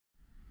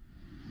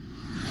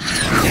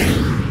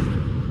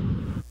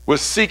We're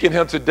seeking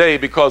him today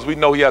because we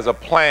know he has a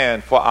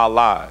plan for our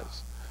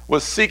lives. We're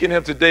seeking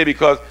him today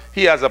because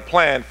he has a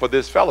plan for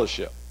this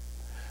fellowship.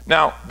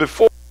 Now,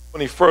 before we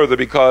go any further,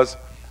 because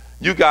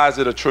you guys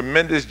did a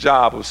tremendous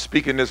job of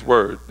speaking this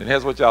word, and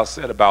here's what y'all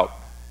said about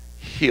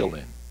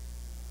healing.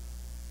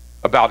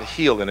 About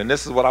healing, and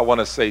this is what I want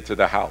to say to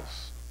the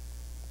house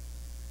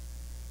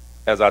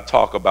as I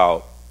talk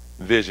about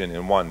vision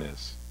and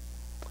oneness,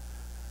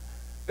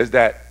 is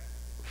that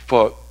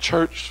for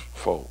church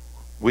folk,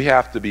 we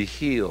have to be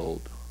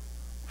healed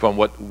from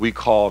what we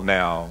call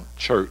now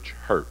church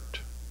hurt.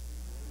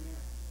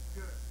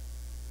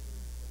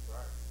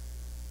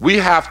 We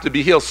have to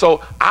be healed.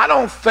 So I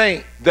don't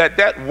think that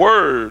that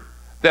word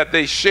that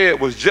they shared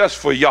was just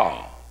for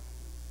y'all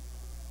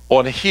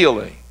on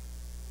healing,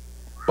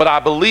 but I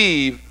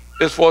believe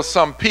it's for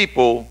some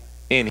people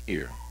in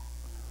here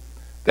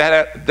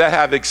that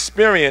have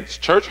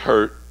experienced church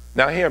hurt.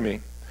 Now hear me.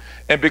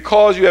 And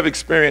because you have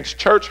experienced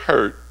church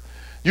hurt,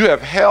 you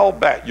have held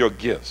back your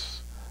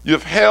gifts.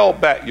 You've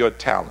held back your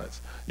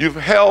talents. You've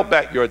held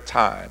back your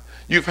time.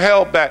 You've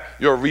held back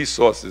your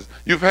resources.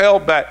 You've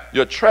held back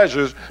your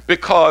treasures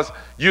because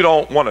you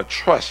don't want to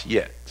trust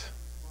yet.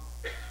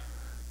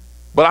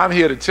 But I'm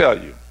here to tell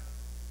you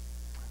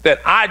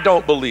that I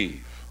don't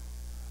believe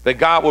that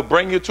God will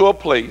bring you to a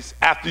place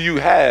after you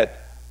had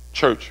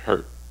church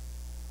hurt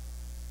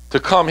to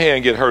come here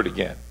and get hurt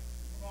again.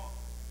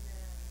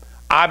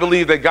 I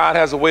believe that God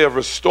has a way of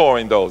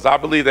restoring those. I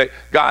believe that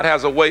God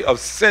has a way of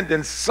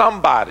sending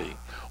somebody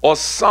or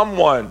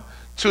someone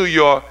to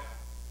your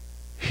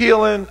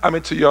healing,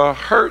 to your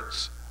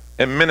hurts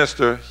and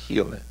minister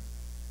healing.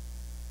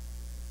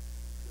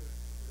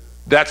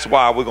 That's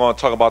why we're going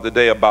to talk about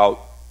today about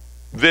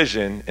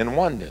vision and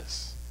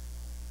oneness.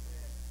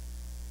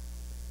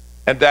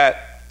 And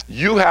that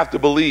you have to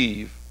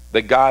believe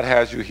that God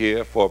has you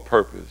here for a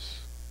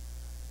purpose.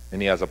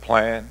 And he has a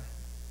plan.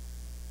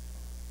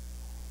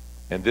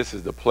 And this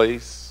is the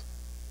place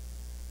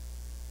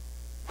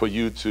for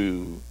you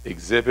to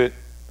exhibit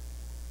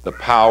the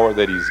power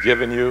that he's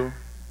given you,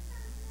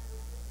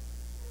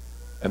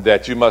 and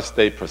that you must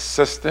stay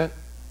persistent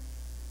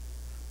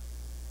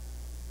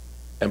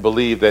and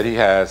believe that he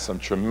has some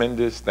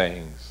tremendous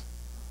things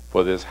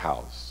for this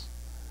house.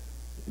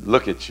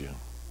 Look at you.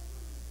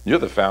 You're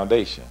the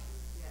foundation.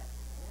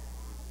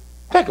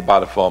 Think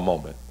about it for a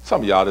moment.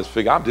 Some of y'all just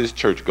figure, I'm just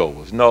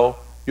churchgoers. No,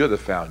 you're the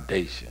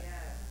foundation.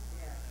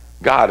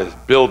 God is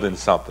building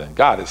something.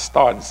 God is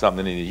starting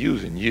something and he's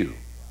using you.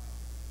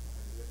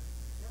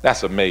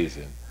 That's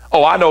amazing.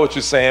 Oh, I know what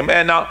you're saying,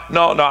 man. No,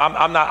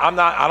 I'm not,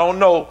 I don't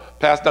know,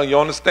 Pastor Duncan, you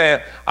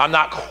understand? I'm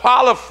not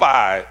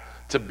qualified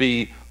to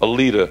be a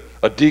leader,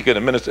 a deacon,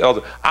 a minister,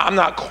 elder. I'm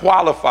not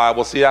qualified.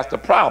 Well, see, that's the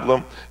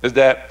problem, is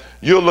that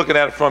you're looking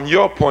at it from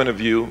your point of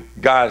view.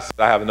 God said,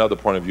 I have another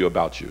point of view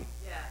about you.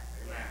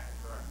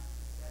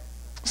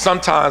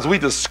 Sometimes we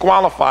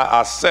disqualify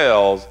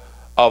ourselves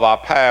of our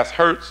past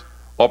hurts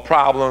or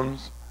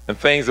problems and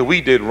things that we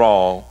did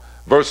wrong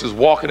versus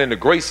walking in the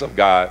grace of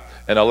God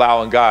and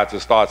allowing God to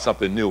start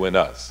something new in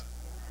us.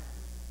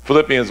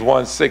 Philippians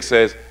 1:6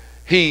 says,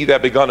 he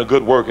that begun a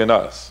good work in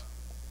us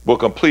will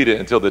complete it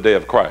until the day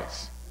of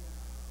Christ.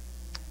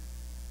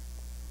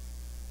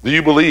 Do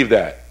you believe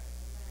that?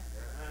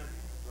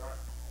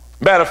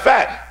 Matter of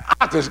fact,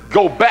 I just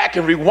go back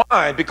and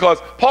rewind, because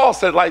Paul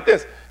said like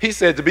this. He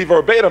said, to be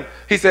verbatim,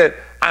 he said,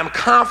 I'm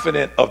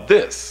confident of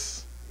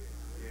this.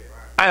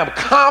 I am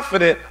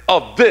confident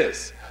of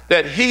this,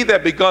 that he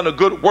that begun a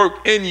good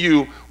work in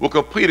you will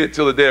complete it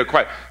till the day of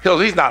Christ.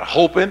 He's not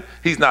hoping.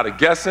 He's not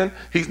guessing.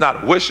 He's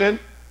not wishing.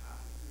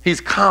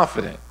 He's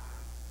confident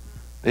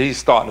that he's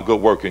starting a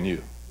good work in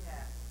you.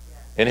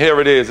 And here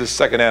it is, this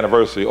second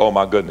anniversary. Oh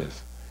my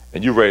goodness.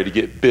 And you're ready to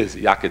get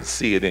busy. I can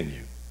see it in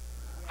you.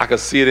 I can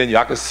see it in you.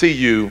 I can see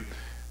you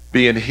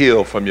being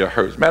healed from your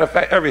hurts. Matter of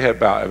fact, every head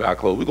bowed, every eye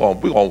closed. We're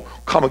going to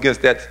come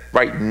against that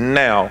right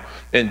now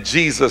in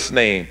Jesus'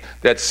 name.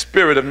 That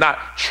spirit of not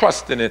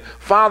trusting it.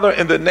 Father,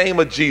 in the name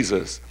of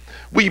Jesus,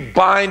 we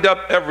bind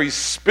up every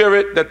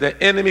spirit that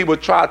the enemy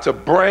would try to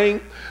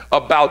bring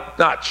about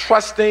not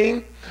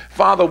trusting.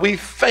 Father, we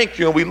thank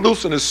you, and we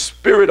loosen the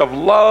spirit of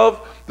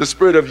love, the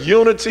spirit of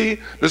unity,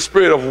 the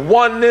spirit of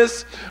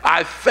oneness.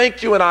 I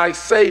thank you, and I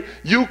say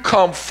you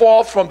come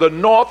forth from the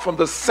north, from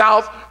the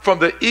south, from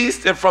the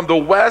east, and from the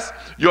west.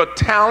 Your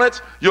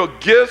talents, your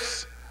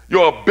gifts,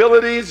 your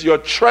abilities, your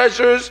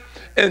treasures,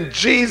 in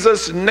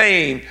Jesus'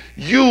 name,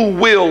 you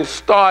will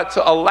start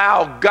to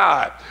allow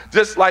God,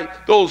 just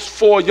like those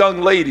 4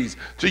 young ladies,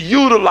 to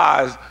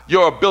utilize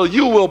your ability.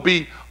 You will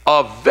be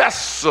a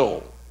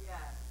vessel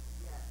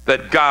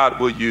that God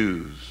will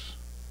use.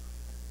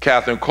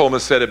 Catherine Coleman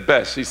said it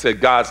best. She said,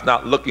 God's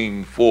not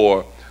looking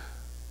for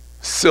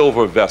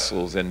silver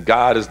vessels, and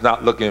God is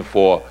not looking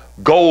for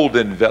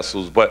golden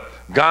vessels, but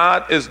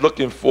God is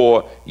looking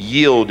for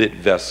yielded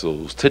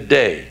vessels.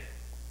 Today,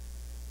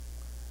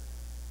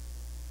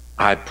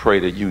 I pray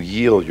that you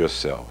yield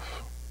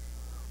yourself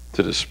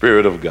to the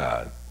Spirit of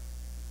God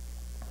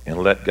and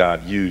let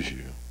God use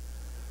you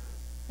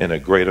in a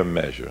greater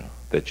measure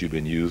that you've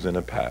been used in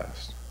the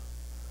past.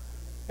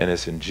 And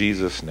it's in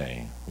Jesus'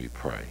 name we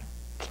pray.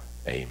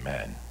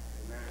 Amen.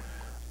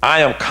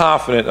 I am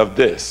confident of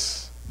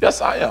this.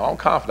 Yes, I am. I'm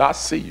confident. I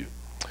see you.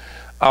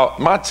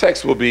 My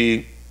text will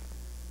be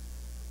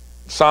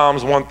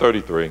Psalms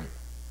 133,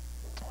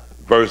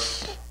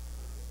 verse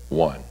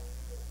 1.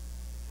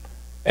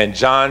 And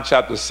John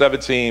chapter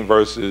 17,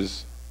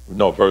 verse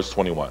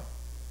 21.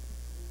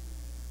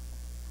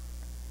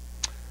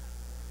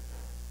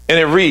 And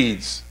it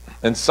reads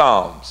in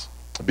Psalms,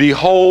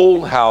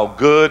 behold how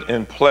good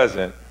and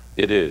pleasant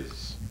it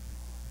is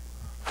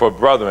for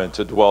brethren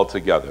to dwell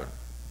together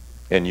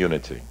in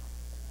unity.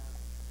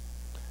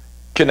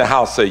 Can the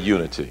house say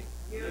unity?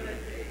 Unity.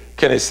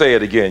 Can it say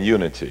it again?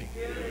 Unity.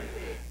 Unity.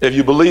 If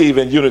you believe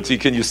in unity,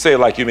 can you say it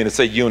like you mean to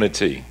say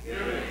unity?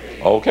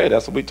 Unity. Okay,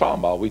 that's what we're talking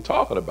about. We're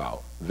talking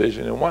about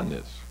vision and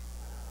oneness.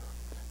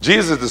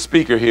 Jesus is the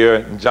speaker here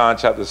in John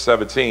chapter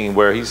 17,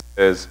 where he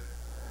says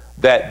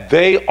that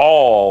they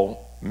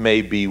all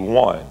may be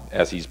one,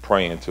 as he's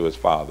praying to his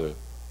Father,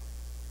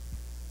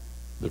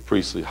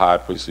 the high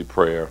priestly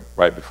prayer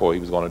right before he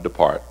was going to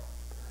depart,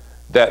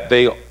 that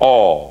they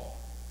all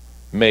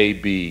may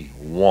be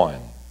one,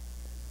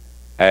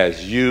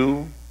 as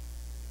you,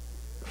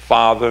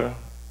 Father,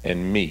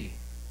 and me,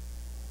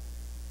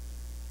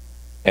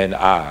 and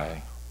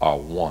I are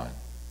one,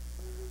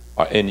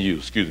 or in you,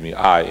 excuse me,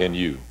 I and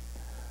you,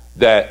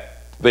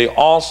 that they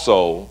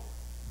also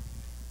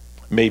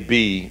may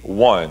be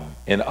one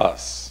in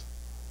us,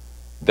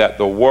 that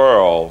the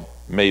world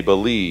may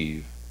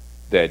believe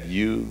that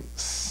you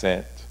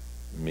sent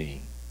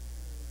me.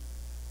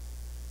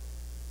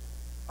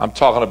 I'm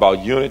talking about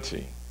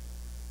unity.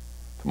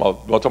 I'm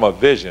talking about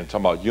vision. I'm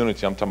talking about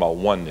unity. I'm talking about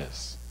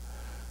oneness.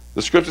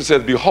 The scripture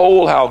says,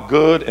 behold how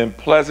good and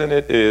pleasant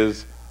it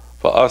is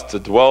for us to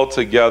dwell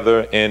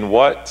together in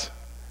what?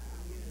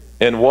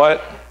 In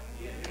what?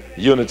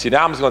 Unity.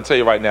 Now I'm just going to tell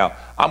you right now,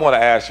 I'm going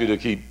to ask you to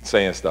keep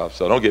saying stuff,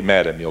 so don't get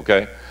mad at me,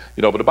 okay?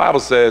 You know, but the Bible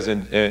says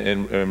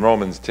in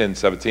Romans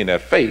 10:17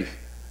 that faith,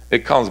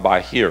 it comes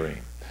by hearing.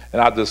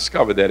 And I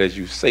discovered that as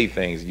you say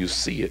things, you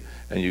see it,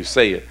 and you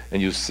say it,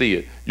 and you see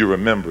it, you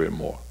remember it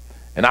more.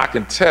 And I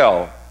can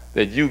tell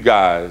that you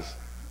guys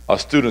are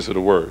students of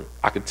the word.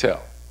 I can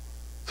tell.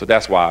 So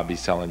that's why I'll be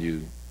telling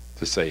you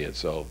to say it.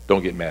 So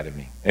don't get mad at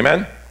me.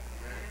 Amen?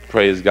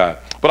 Praise God.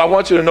 But I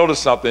want you to notice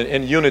something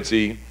in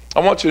unity. I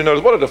want you to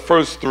notice, what are the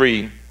first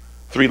three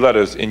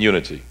letters in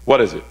unity?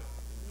 What is it?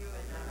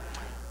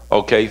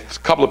 Okay, a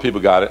couple of people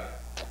got it.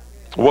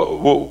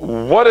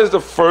 What is the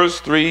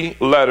first three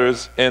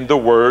letters in the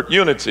word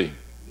unity?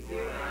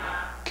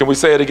 Can we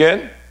say it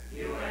again?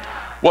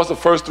 What's the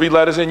first three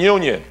letters in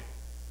union?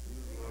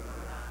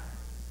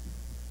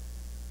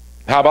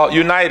 How about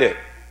united?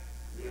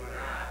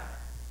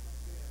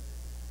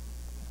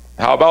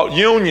 How about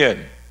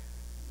union?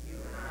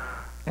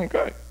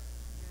 Okay.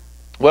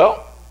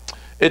 Well,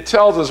 it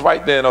tells us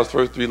right there in those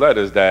first three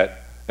letters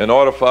that in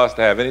order for us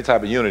to have any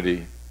type of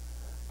unity,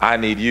 I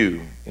need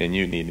you and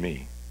you need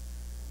me.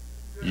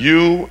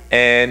 You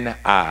and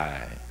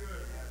I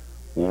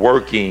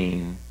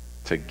working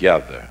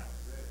together.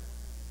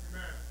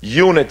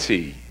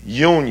 Unity,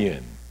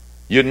 union,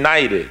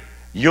 united,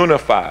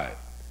 unified.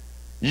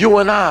 You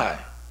and I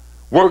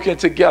working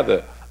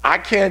together. I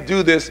can't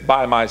do this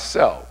by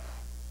myself.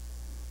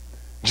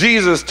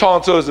 Jesus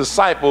talked to his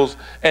disciples,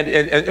 and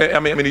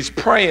he's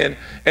praying,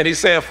 and he's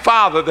saying,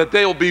 Father, that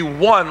they will be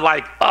one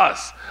like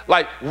us,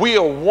 like we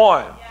are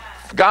one.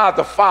 God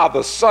the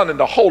Father, Son, and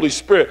the Holy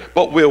Spirit,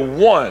 but we're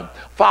one.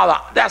 Father,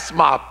 that's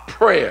my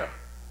prayer.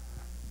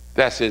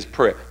 That's his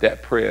prayer.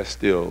 That prayer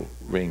still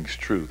rings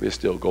true. It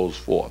still goes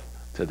forth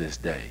to this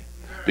day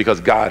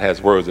because God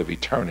has words of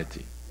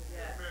eternity.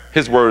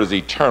 His word is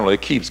eternal.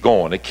 It keeps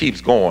going. It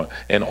keeps going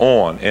and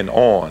on and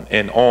on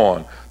and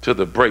on to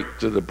the break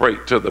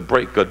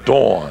of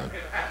dawn.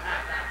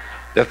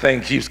 That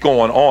thing keeps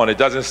going on. It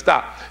doesn't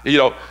stop. You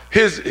know,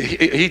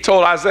 he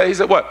told Isaiah, he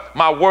said, what?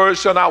 My word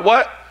shall not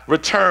what?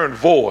 Return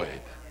void.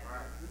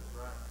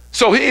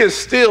 So he is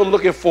still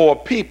looking for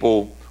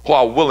people who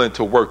are willing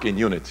to work in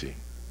unity.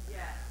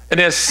 And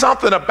there's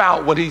something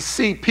about when he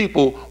see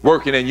people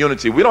working in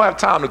unity. We don't have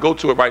time to go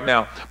to it right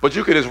now, but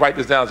you could just write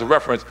this down as a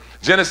reference.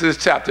 Genesis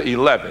chapter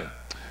 11.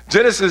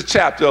 Genesis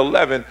chapter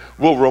 11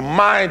 will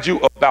remind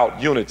you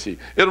about unity.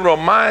 It'll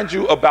remind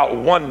you about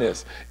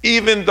oneness.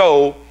 Even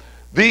though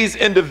these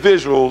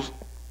individuals,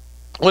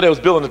 when they was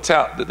building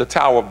the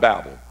Tower of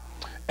Babel,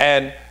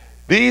 and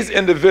these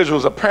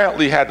individuals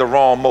apparently had the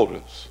wrong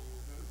motives.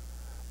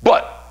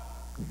 But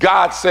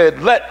God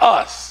said, let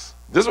us,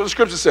 this is what the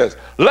scripture says,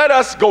 let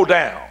us go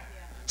down.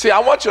 See, I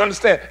want you to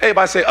understand,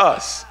 everybody say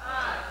us.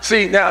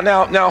 See, now,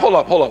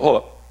 hold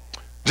up.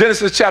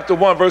 Genesis chapter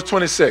 1, verse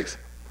 26.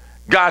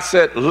 God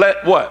said,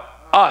 let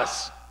what?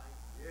 Us.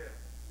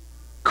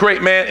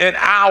 Create man in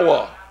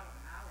our.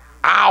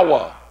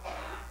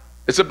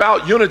 It's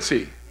about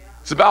unity.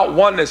 It's about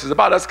oneness. It's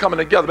about us coming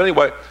together. But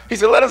anyway, he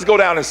said, let us go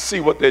down and see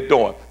what they're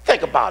doing.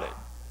 Think about it.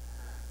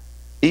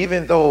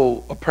 Even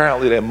though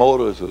apparently their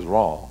motives was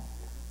wrong,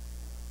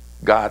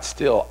 God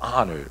still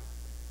honored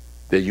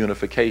their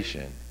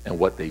unification and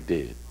what they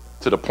did.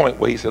 to the point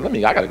where he said,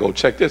 I got to go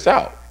check this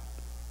out.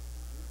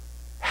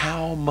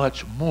 How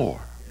much more?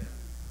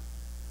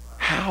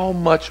 How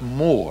much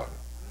more?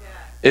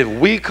 If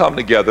we come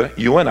together,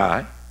 you and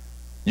I,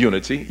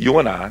 unity, you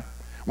and I,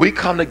 we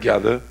come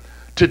together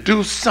to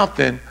do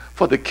something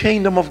for the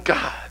kingdom of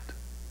God.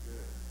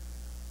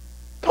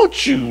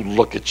 Don't you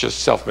look at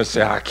yourself and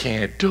say, I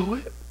can't do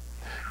it.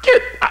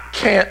 Get I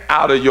can't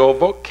out of your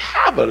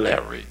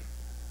vocabulary.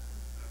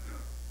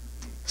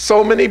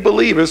 So many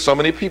believers, so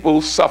many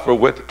people suffer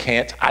with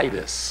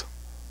can't-itis.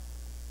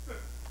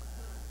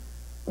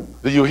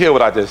 Do you hear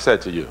what I just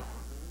said to you?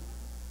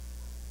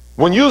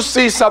 When you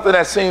see something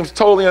that seems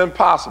totally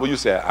impossible, you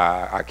say,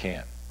 I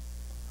can't.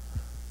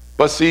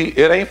 But see,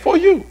 it ain't for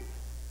you.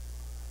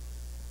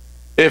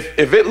 If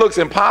it looks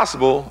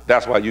impossible,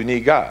 that's why you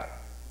need God.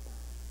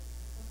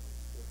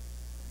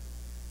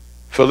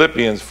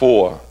 Philippians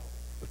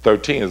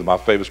 4:13 is my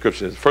favorite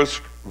scripture. It's the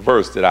first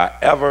verse that I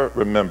ever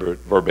remembered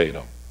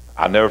verbatim.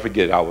 I'll never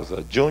forget it. I was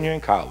a junior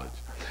in college,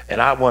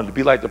 and I wanted to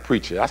be like the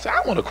preacher. I said,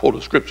 I want to quote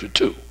a scripture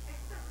too.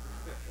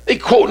 They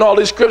quoting all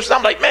these scriptures.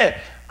 I'm like, man,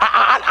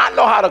 I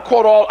know how to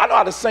quote all, I know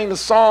how to sing the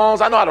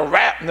songs, I know how to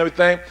rap and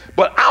everything,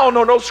 but I don't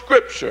know no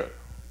scripture.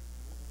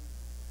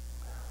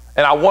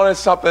 And I wanted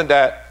something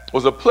that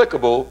was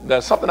applicable,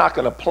 that's something I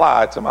can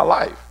apply to my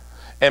life.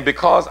 And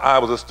because I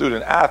was a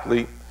student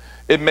athlete,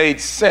 it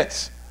made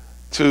sense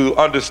to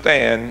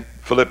understand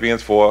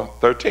Philippians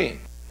 4:13.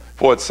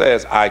 For it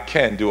says, I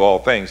can do all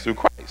things through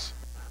Christ,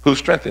 who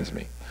strengthens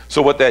me.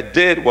 So what that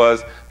did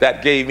was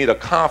that gave me the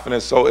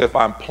confidence. So if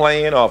I'm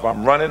playing or if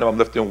I'm running or I'm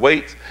lifting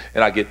weights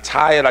and I get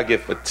tired, I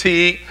get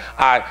fatigued,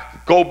 I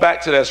go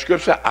back to that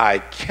scripture, I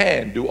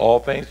can do all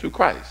things through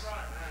Christ.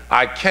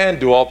 I can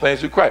do all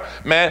things through Christ.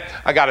 Man,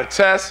 I got a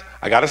test,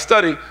 I got to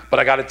study, but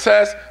I got a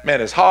test.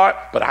 Man, it's hard,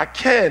 but I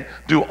can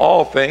do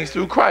all things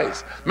through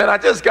Christ. Man, I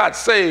just got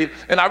saved,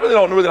 and I really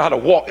don't really know how to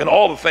walk in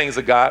all the things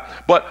of God,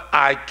 but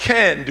I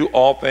can do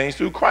all things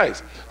through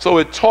Christ. So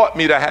it taught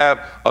me to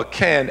have a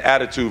can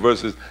attitude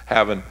versus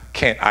having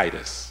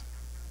can't-itis.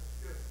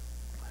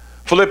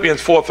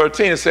 Philippians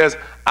 4:13, it says,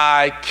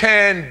 I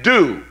can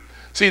do.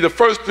 See, the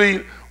first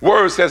three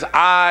words says,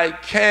 I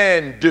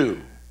can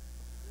do.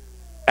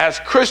 As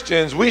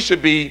Christians, we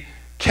should be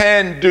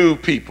can-do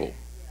people.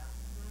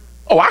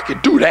 Oh, I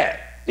could do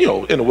that, you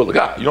know, in the will of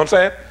God. You know what I'm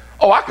saying?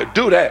 Oh, I could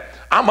do that.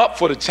 I'm up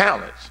for the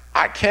challenge.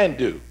 I can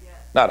do,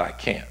 not I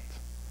can't.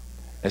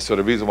 And so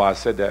the reason why I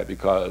said that,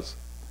 because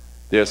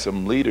there's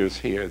some leaders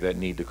here that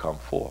need to come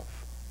forth.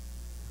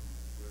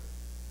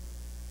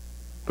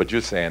 But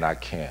you're saying, I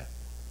can't.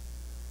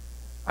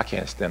 I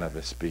can't stand up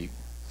and speak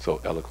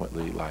so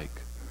eloquently like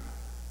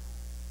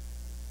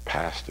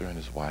pastor and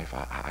his wife.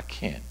 I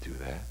can't do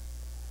that.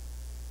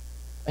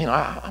 You know,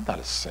 I'm not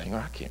a singer.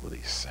 I can't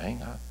really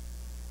sing.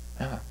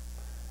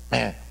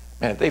 Man,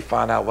 if they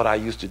find out what I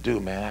used to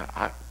do, man,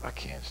 I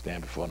can't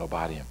stand before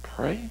nobody and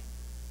pray.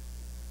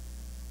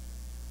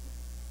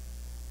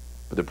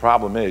 But the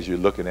problem is you're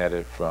looking at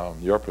it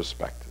from your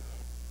perspective.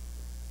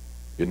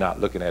 You're not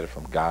looking at it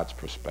from God's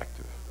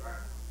perspective.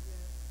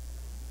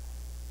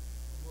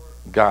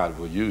 God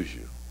will use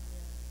you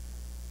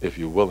if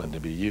you're willing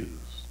to be used.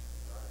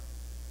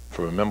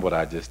 For remember what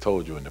I just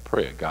told you in the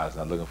prayer. God's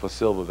not looking for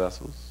silver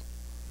vessels.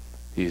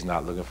 He's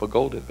not looking for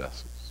golden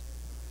vessels.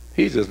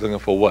 He's just looking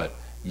for what?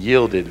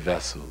 Yielded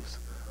vessels.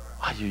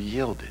 Are you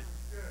yielded?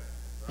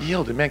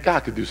 Yielded. Man,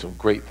 God could do some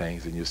great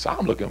things in you. So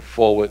I'm looking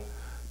forward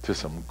to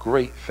some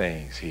great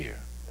things here.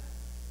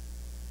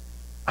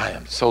 I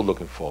am so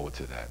looking forward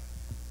to that.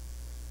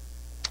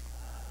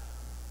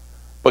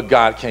 But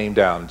God came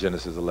down in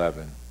Genesis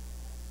 11,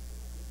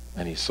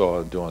 and he saw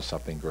him doing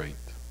something great.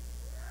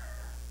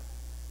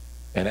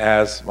 And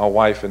as my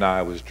wife and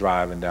I was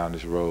driving down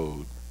this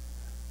road,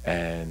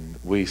 and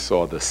we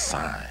saw the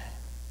sign.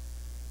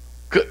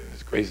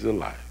 Goodness gracious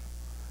alive.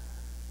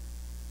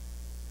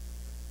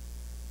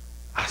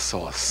 I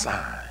saw a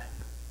sign,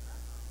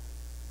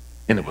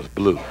 and it was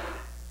blue.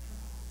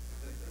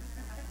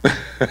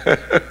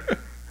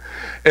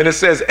 And it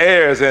says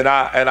Heirs, and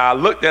I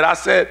looked at it, I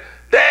said,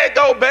 there you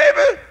go,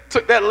 baby.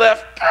 Took that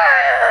left,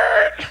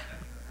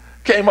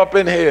 came up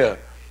in here.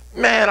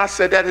 Man, I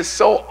said, that is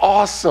so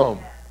awesome.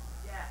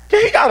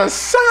 He got a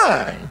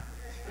sign.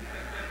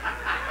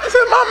 I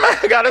said, my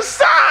man got a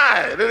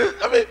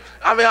sign.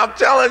 I mean, I'm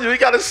telling you, he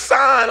got a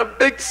sign, a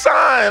big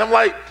sign. I'm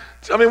like,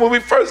 when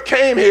we first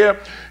came here,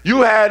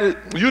 you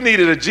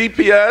needed a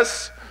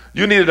GPS,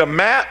 you needed a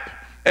map,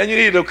 and you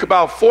needed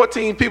about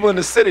 14 people in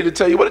the city to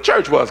tell you what a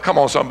church was. Come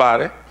on,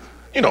 somebody.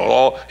 You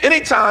know,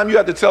 anytime you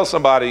have to tell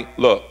somebody,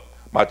 look,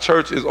 my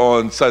church is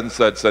on such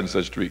and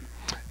such street.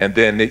 And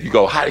then you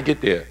go, how to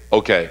get there?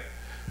 Okay.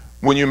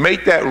 When you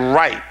make that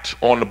right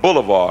on the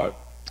boulevard,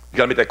 you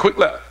got to make that quick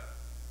left.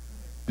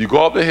 You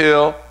go up the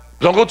hill,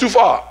 don't go too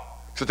far.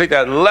 So take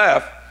that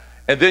left,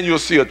 and then you'll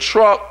see a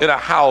truck and a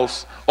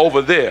house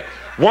over there.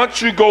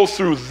 Once you go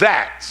through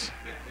that,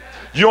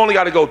 you only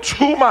got to go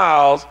 2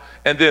 miles,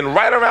 and then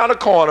right around the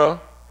corner,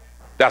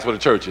 that's where the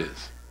church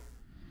is.